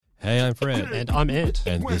Hey, I'm Fred. And I'm Ant.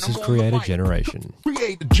 And this is Creator Generation.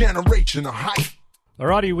 Create a generation of hype.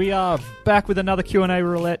 Alrighty, we are back with another Q&A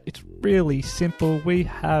roulette. It's really simple. We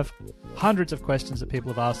have hundreds of questions that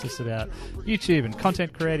people have asked us about YouTube and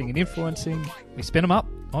content creating and influencing. We spin them up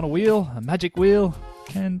on a wheel, a magic wheel,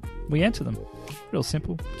 and we answer them. Real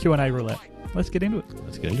simple. Q&A roulette. Let's get into it.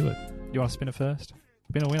 Let's get into it. You want to spin it first?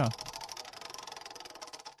 Spin a winner.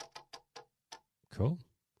 Cool.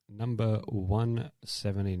 Number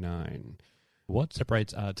 179. What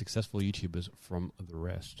separates successful YouTubers from the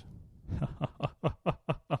rest?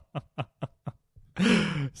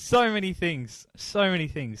 So many things.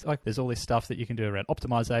 Like there's all this stuff that you can do around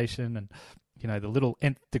optimization and, you know, the little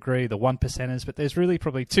nth degree, the 1%ers, but there's really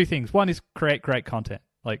probably two things. One is create great content.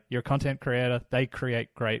 Like you're a content creator, they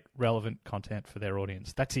create great relevant content for their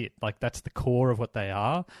audience. That's it. Like that's the core of what they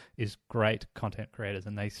are, is great content creators,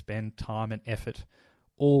 and they spend time and effort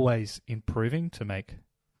always improving to make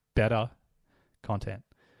better content.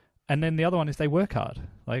 And then the other one is they work hard.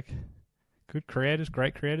 Like good creators,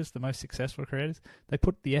 great creators, the most successful creators, they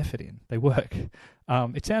put the effort in. They work.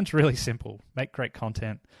 It sounds really simple. Make great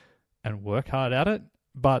content and work hard at it.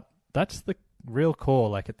 But that's the real core.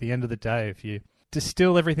 Like at the end of the day, if you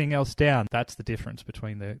distill everything else down, that's the difference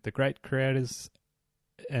between the great creators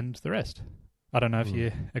and the rest. I don't know if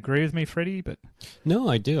you agree with me, Freddie, but... No,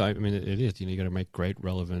 I do. I mean, it is. You got to make great,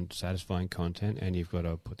 relevant, satisfying content, and you've got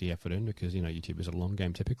to put the effort in because, YouTube is a long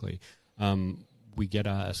game typically. We get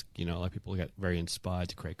asked, like people get very inspired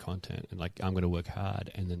to create content and like, I'm going to work hard,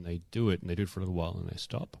 and then they do it, and they do it for a little while, and they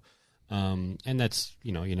stop. And that's,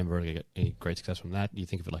 you never really get any great success from that. You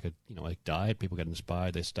think of it like like diet. People get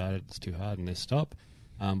inspired, they start it, it's too hard, and they stop.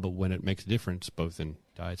 But when it makes a difference, both in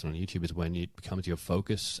diets and on YouTube, is when it becomes your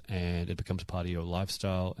focus and it becomes part of your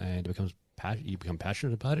lifestyle and you become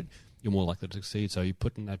passionate about it, you're more likely to succeed. So you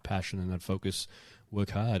put in that passion and that focus,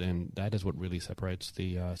 work hard, and that is what really separates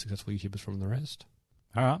the successful YouTubers from the rest.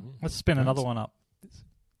 All right, let's spin another one up.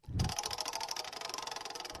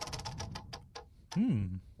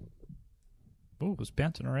 Oh, it was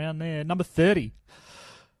bouncing around there. Number 30.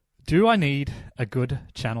 Do I need a good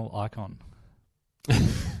channel icon?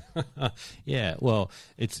 Yeah, well,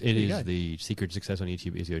 it is the secret to success on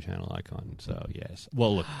YouTube is your channel icon. So yes,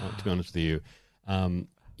 well, look, to be honest with you,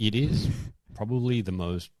 it is probably the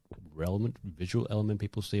most relevant visual element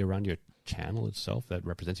people see around your channel itself that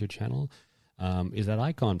represents your channel. Is that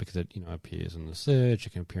icon, because it appears in the search,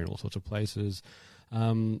 it can appear in all sorts of places.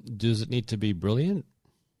 Does it need to be brilliant?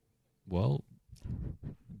 Well,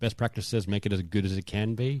 best practice says make it as good as it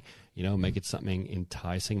can be. Make it something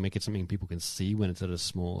enticing, make it something people can see when it's at a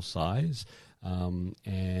small size. And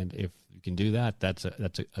if you can do that, that's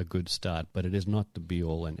a good start. But it is not the be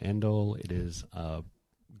all and end all. It is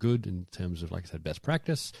good in terms of, like I said, best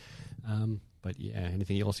practice. But yeah,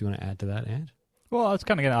 anything else you want to add to that, Ant? Well, I was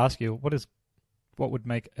kind of going to ask you, what would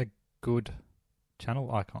make a good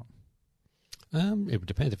channel icon? It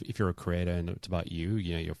depends. If you're a creator and it's about you,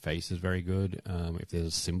 your face is very good. If there's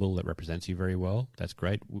a symbol that represents you very well, that's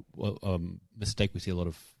great. Mistake we see a lot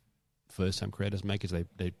of first-time creators make is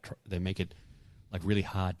they make it like really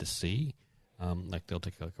hard to see. Like they'll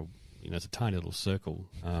take like it's a tiny little circle,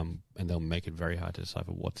 and they'll make it very hard to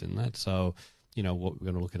decipher what's in that. So, what we're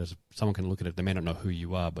going to look at is someone can look at it. They may not know who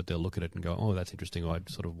you are, but they'll look at it and go, "Oh, that's interesting. Or I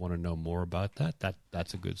sort of want to know more about that."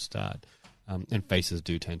 That's a good start. And faces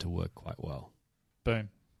do tend to work quite well. Boom.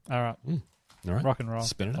 All right. All right. Rock and roll.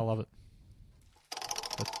 Spin it up. I love it.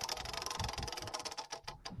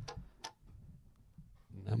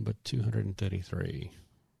 Number 233.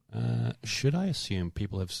 Should I assume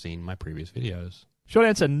people have seen my previous videos? Short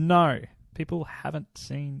answer, no. People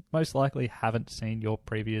most likely haven't seen your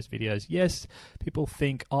previous videos. Yes, people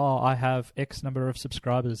think, I have X number of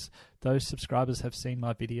subscribers. Those subscribers have seen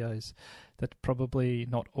my videos. That's probably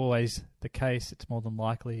not always the case. It's more than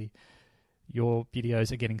likely your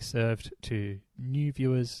videos are getting served to new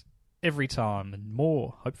viewers every time, and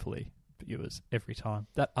more, hopefully, viewers every time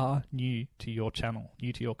that are new to your channel,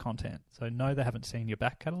 new to your content. So no, they haven't seen your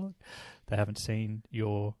back catalogue. They haven't seen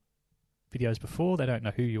your videos before. They don't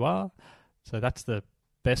know who you are. So that's the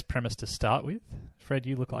best premise to start with. Fred,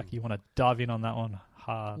 you look like you want to dive in on that one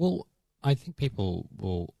hard. Well, I think people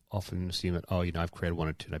will often assume that, I've created one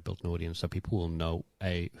or two and I've built an audience, so people will know,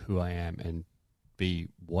 A, who I am, and B,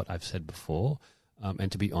 what I've said before.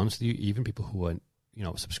 And to be honest with you, even people who are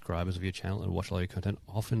subscribers of your channel and watch a lot of your content,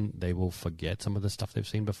 often they will forget some of the stuff they've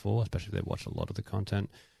seen before, especially if they've watched a lot of the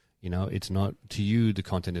content. It's not, to you, the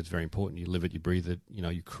content is very important. You live it, you breathe it,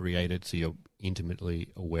 you create it, so you're intimately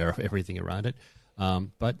aware of everything around it.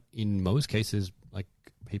 But in most cases, like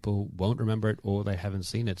people won't remember it or they haven't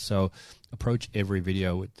seen it. So approach every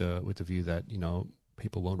video with the view that, you know,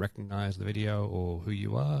 people won't recognize the video or who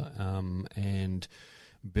you are, and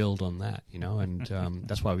build on that, you know. And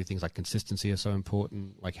that's why things like consistency are so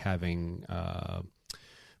important, like having,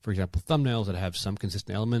 for example, thumbnails that have some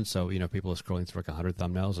consistent elements. So, you know, people are scrolling through like 100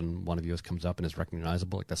 thumbnails and one of yours comes up and is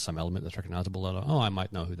recognizable, like there's some element that's recognizable. That, oh, I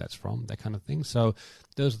might know who that's from, that kind of thing. So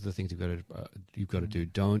those are the things you've got to do.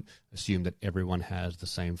 Don't assume that everyone has the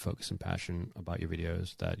same focus and passion about your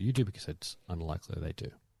videos that you do, because it's unlikely they do.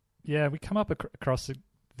 Yeah, we come up across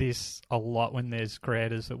this a lot when there's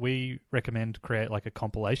creators that we recommend create like a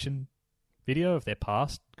compilation video of their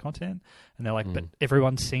past content, and they're like, but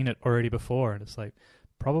everyone's seen it already before, and it's like,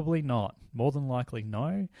 probably not. More than likely,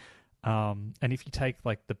 no. And if you take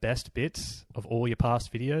like the best bits of all your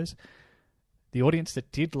past videos, the audience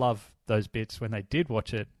that did love those bits when they did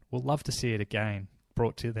watch it will love to see it again,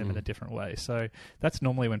 brought to them in a different way. So that's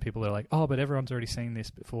normally when people are like, oh, but everyone's already seen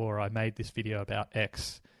this before. I made this video about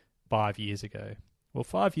X 5 years ago. Well,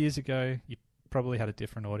 5 years ago, you probably had a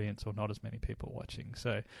different audience or not as many people watching.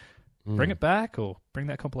 So bring it back or bring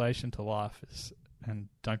that compilation to life, and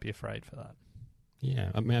don't be afraid for that.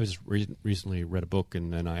 Yeah, I mean, I just recently read a book,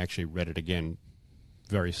 and then I actually read it again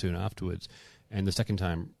very soon afterwards. And the second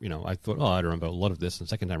time, you know, I thought, oh, I remember a lot of this. And the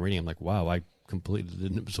second time reading, I'm like, wow, I completely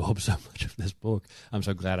didn't absorb so much of this book. I'm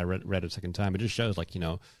so glad I read it a second time. It just shows, like, you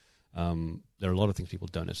know, there are a lot of things people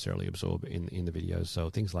don't necessarily absorb in the videos.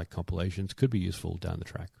 So things like compilations could be useful down the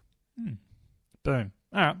track. Boom.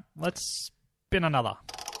 All right, let's spin another.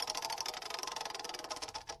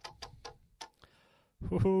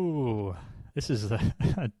 Woohoo. This is a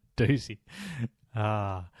doozy.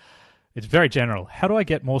 It's very general. How do I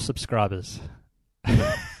get more subscribers?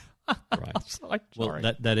 Right. Well,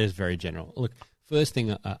 that is very general. Look, first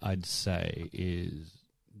thing I'd say is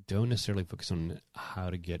don't necessarily focus on how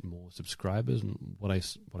to get more subscribers. And what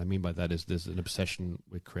I mean by that is there's an obsession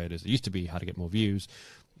with creators. It used to be how to get more views.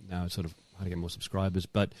 Now it's sort of how to get more subscribers.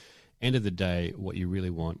 But end of the day, what you really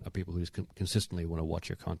want are people who just consistently want to watch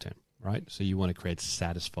your content, right? So you want to create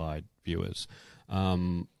satisfied viewers.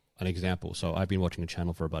 An example, so I've been watching a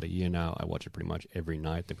channel for about a year now. I watch it pretty much every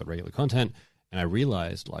night. They've got regular content. And I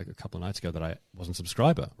realized like a couple of nights ago that I wasn't a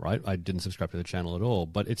subscriber, right? I didn't subscribe to the channel at all,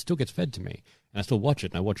 but it still gets fed to me. And I still watch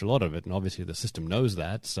it, and I watch a lot of it. And obviously the system knows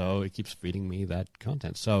that, so it keeps feeding me that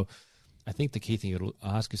content. So I think the key thing to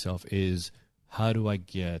ask yourself is, how do I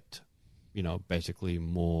get, you know, basically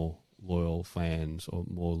more loyal fans or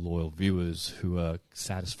more loyal viewers who are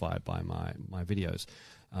satisfied by my videos?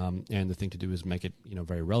 And the thing to do is make it, you know,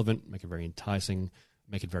 very relevant, make it very enticing,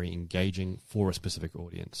 make it very engaging for a specific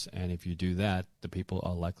audience. And if you do that, the people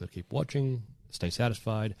are likely to keep watching, stay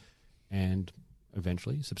satisfied, and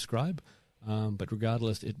eventually subscribe. But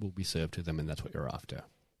regardless, it will be served to them, and that's what you're after.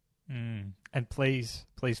 And please,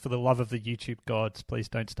 for the love of the YouTube gods, please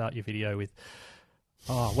don't start your video with,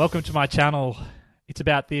 oh, welcome to my channel. It's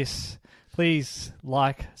about this. Please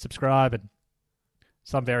like, subscribe, and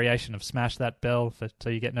some variation of smash that bell so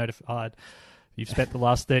you get notified. You've spent the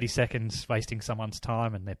last 30 seconds wasting someone's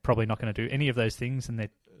time, and they're probably not going to do any of those things, and they're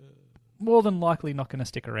more than likely not going to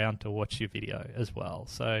stick around to watch your video as well.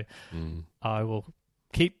 So I will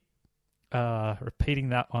keep repeating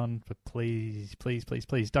that one, but please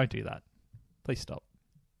don't do that. Please stop.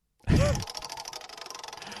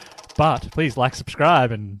 But please like,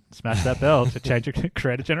 subscribe, and smash that bell to change your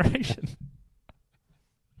creator generation.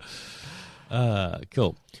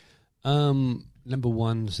 Cool. Number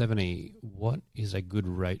 170, what is a good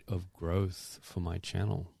rate of growth for my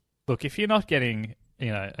channel? Look, if you're not getting,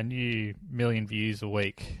 you know, a new 1 million views a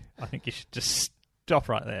week, I think you should just stop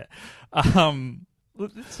right there.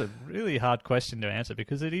 Look, it's a really hard question to answer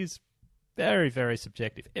because it is very, very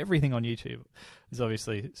subjective. Everything on YouTube is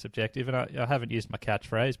obviously subjective, and I haven't used my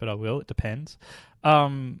catchphrase, but I will. It depends.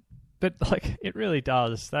 But like, it really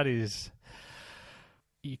does. That is,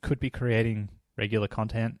 you could be creating regular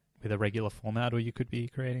content with a regular format, or you could be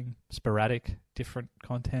creating sporadic, different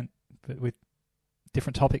content but with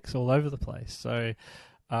different topics all over the place. So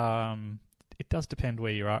it does depend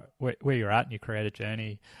where you're at, where you're at in your creator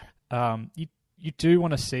journey. You do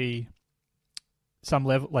want to see some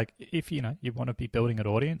level, like if you want to be building an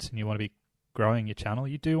audience and you want to be growing your channel,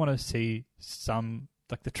 you do want to see some,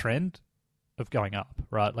 like, the trend of going up,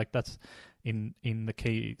 right? Like that's in the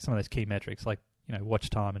key, some of those key metrics, like, you know,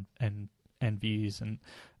 watch time and views and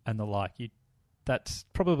the like. That's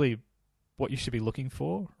probably what you should be looking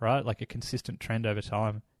for, right? Like a consistent trend over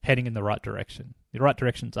time, heading in the right direction. The right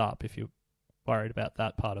direction's up if you're worried about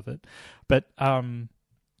that part of it. But and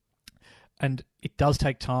it does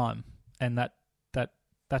take time, and that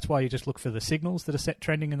that's why you just look for the signals that are set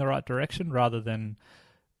trending in the right direction, rather than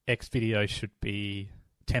X video should be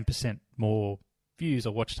 10% more views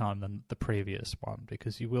or watch time than the previous one,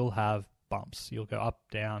 because you will have bumps. You'll go up,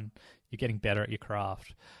 down. You're getting better at your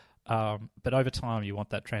craft. But over time, you want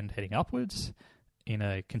that trend heading upwards in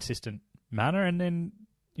a consistent manner. And then,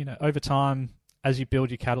 over time, as you build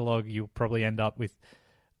your catalog, you'll probably end up with,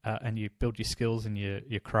 and you build your skills and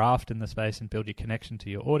your craft in the space and build your connection to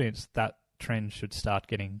your audience, that trend should start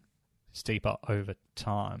getting steeper over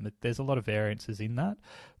time. There's a lot of variances in that,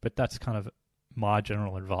 but that's kind of my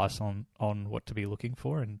general advice on what to be looking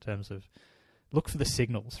for in terms of look for the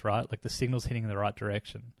signals, right? Like the signals hitting in the right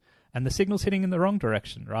direction and the signals hitting in the wrong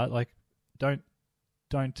direction, right? Like don't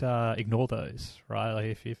ignore those, right?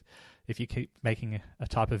 Like if you keep making a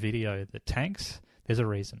type of video that tanks, there's a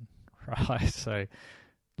reason, right? So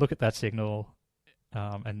look at that signal,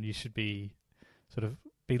 and you should be sort of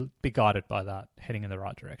be guided by that, heading in the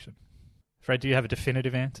right direction. Fred, do you have a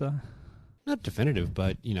definitive answer? Not definitive,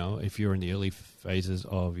 but if you're in the early phases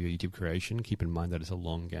of your YouTube creation, keep in mind that it's a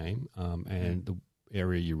long game, and the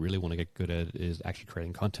area you really want to get good at is actually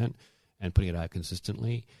creating content and putting it out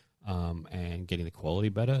consistently, and getting the quality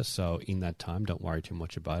better. So in that time, don't worry too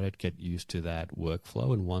much about it. Get used to that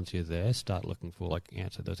workflow, and once you're there, start looking for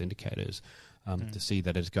those indicators to see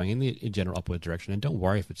that it's going in the general upward direction. And don't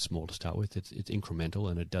worry if it's small to start with. It's incremental,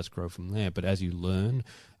 and it does grow from there. But as you learn,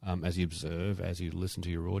 as you observe, as you listen to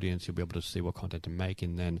your audience, you'll be able to see what content to make,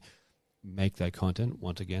 and then make that content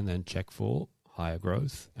once again. Then check for higher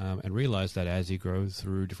growth, and realize that as you grow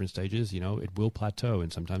through different stages, it will plateau,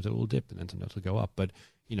 and sometimes it will dip, and then sometimes it'll go up. But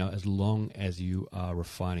as long as you are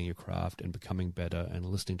refining your craft and becoming better and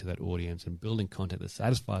listening to that audience and building content that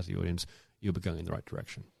satisfies the audience, you'll be going in the right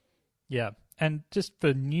direction. Yeah. And just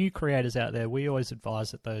for new creators out there, we always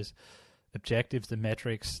advise that those objectives, the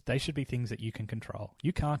metrics, they should be things that you can control.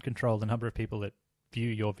 You can't control the number of people that view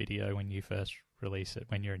your video when you first release it,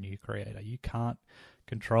 when you're a new creator. You can't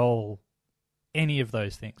control any of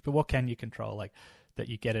those things. But what can you control? Like that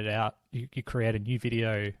you get it out, you create a new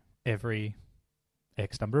video every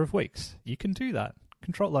X number of weeks. You can do that.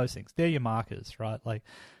 Control those things. They're your markers, right? Like,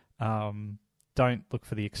 don't look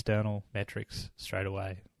for the external metrics straight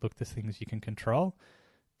away. Look the things you can control,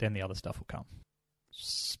 then the other stuff will come.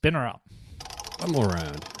 Spin her up. One more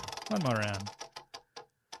round.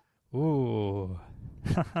 Ooh.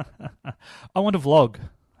 I want a vlog.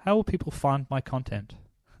 How will people find my content?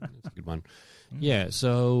 That's a good one. Yeah,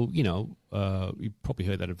 so, you probably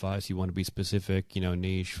heard that advice. You want to be specific,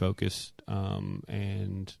 niche, focused,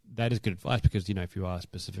 and that is good advice because, if you are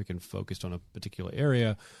specific and focused on a particular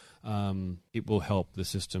area, it will help the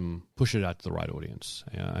system push it out to the right audience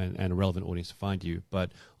and a relevant audience to find you.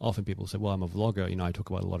 But often people say, well, I'm a vlogger, I talk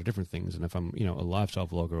about a lot of different things, and if I'm, a lifestyle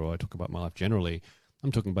vlogger or I talk about my life generally,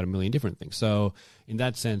 I'm talking about a million different things. So in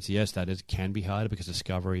that sense, yes, can be hard because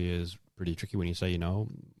discovery is pretty tricky when you say,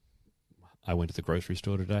 I went to the grocery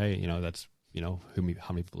store today, that's, how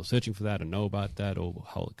many people are searching for that and know about that or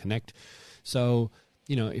how it'll connect. So,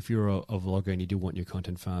 if you're a vlogger and you do want your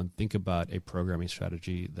content found, think about a programming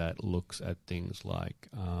strategy that looks at things like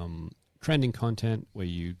trending content where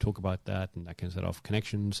you talk about that and that can set off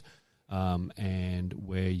connections, and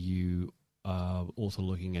where you are also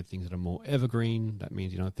looking at things that are more evergreen. That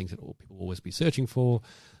means, things that people will always be searching for.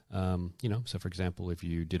 So for example, if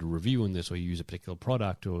you did a review on this or you use a particular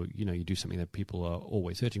product or, you do something that people are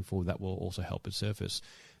always searching for, that will also help it surface.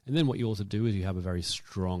 And then what you also do is you have a very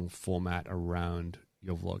strong format around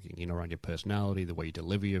your vlogging, around your personality, the way you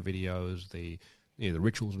deliver your videos, the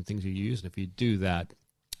rituals and things you use. And if you do that,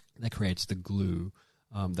 that creates the glue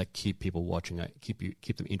that keep people watching,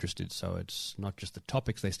 keep them interested. So it's not just the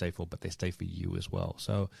topics they stay for, but they stay for you as well.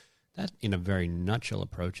 So that, in a very nutshell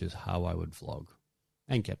approach, is how I would vlog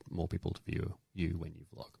and get more people to view you when you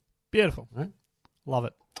vlog. Beautiful. Right? Love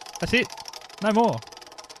it. That's it. No more.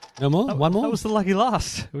 No more? One more? That was the lucky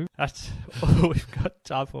last. That's all we've got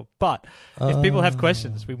time for. But if people have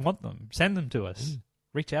questions, we want them. Send them to us.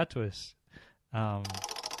 Reach out to us.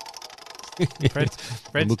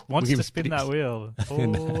 Fred wants to spin that wheel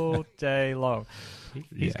all day long.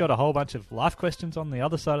 He's got a whole bunch of life questions on the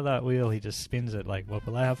other side of that wheel. He just spins it like, what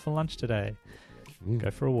will I have for lunch today?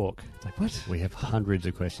 Go for a walk. It's like, what? We have hundreds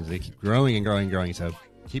of questions. They keep growing and growing and growing. So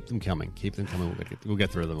keep them coming. We'll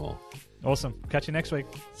get through them all. Awesome. Catch you next week.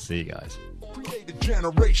 See you guys. Create a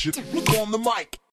generation. Look on the mic.